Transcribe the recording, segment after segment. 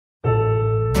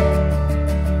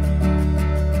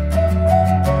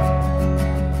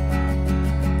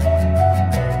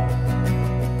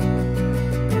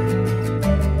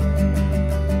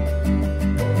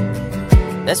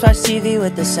Let's watch TV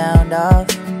with the sound off,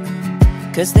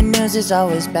 'cause the news is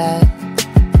always bad.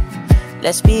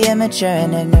 Let's be immature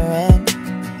and ignorant,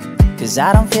 'cause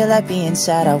I don't feel like being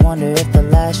sad. I wonder if the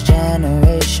last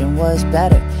generation was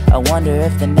better. I wonder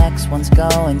if the next one's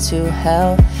going to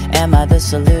hell. Am I the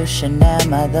solution?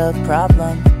 Am I the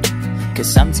problem? 'Cause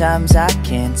sometimes I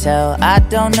can't tell. I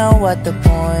don't know what the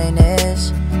point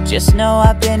is. Just know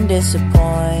I've been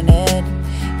disappointed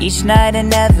each night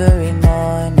and every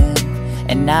morning,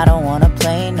 and I don't wanna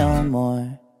play no more.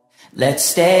 Let's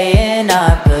stay in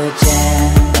our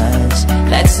pajamas,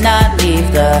 let's not leave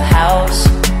the house.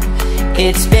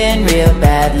 It's been real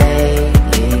bad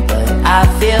lately, but I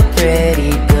feel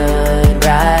pretty good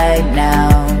right now,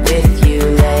 with you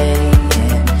laying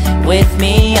with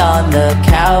me on the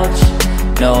couch.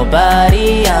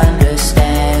 Nobody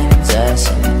understands us,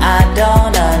 and I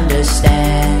don't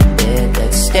understand it.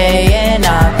 Let's stay in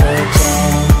our pajamas.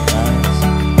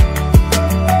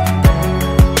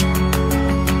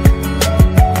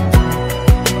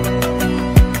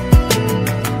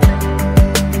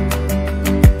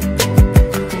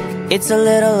 It's a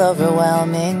little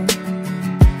overwhelming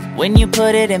when you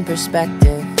put it in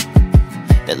perspective,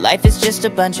 that life is just a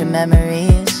bunch of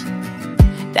memories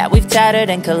that we've tattered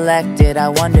and collected. I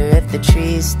wonder if the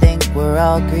trees think we're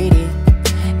all greedy,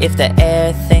 if the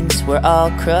air thinks we're all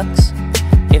crooks,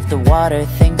 if the water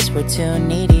thinks we're too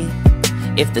needy,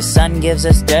 if the sun gives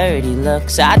us dirty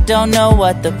looks. I don't know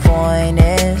what the point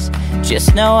is.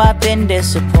 Just know I've been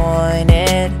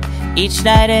disappointed each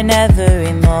night and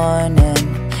every morning,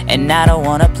 and I don't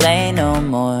wanna play no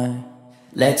more.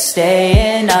 Let's stay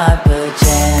in our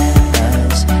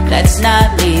pajamas, let's not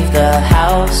leave the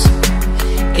house.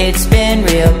 It's been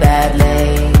real bad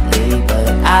lately, but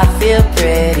I feel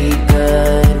pretty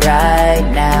good right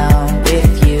now,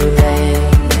 with you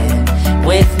laying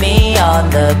with me on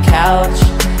the couch.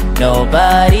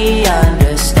 Nobody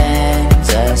understands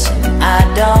us, and I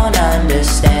don't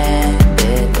understand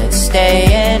it. Let's stay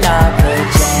in our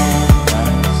pajamas.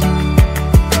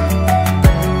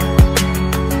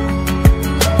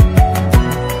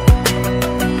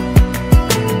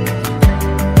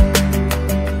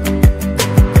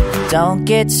 Don't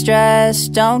get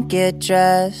stressed, don't get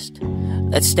dressed.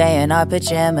 Let's stay in our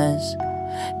pajamas.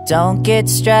 Don't get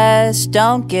stressed,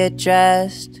 don't get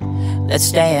dressed. Let's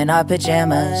stay in our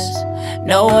pajamas.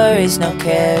 No worries, no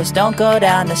cares, don't go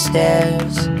down the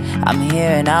stairs. I'm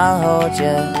here and I'll hold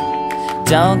you.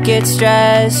 Don't get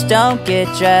stressed, don't get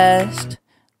dressed.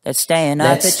 Let's stay in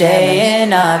our pajamas. Let's stay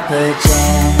in our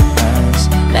pajamas.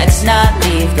 Let's not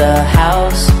leave the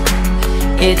house.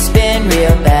 It's been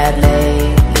real bad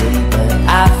lately, but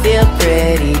I feel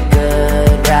pretty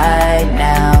good right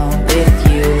now, with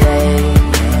you laying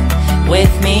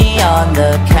with me on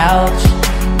the couch.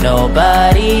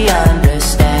 Nobody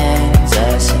understands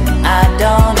us, and I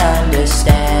don't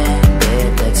understand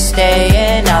it. Let's stay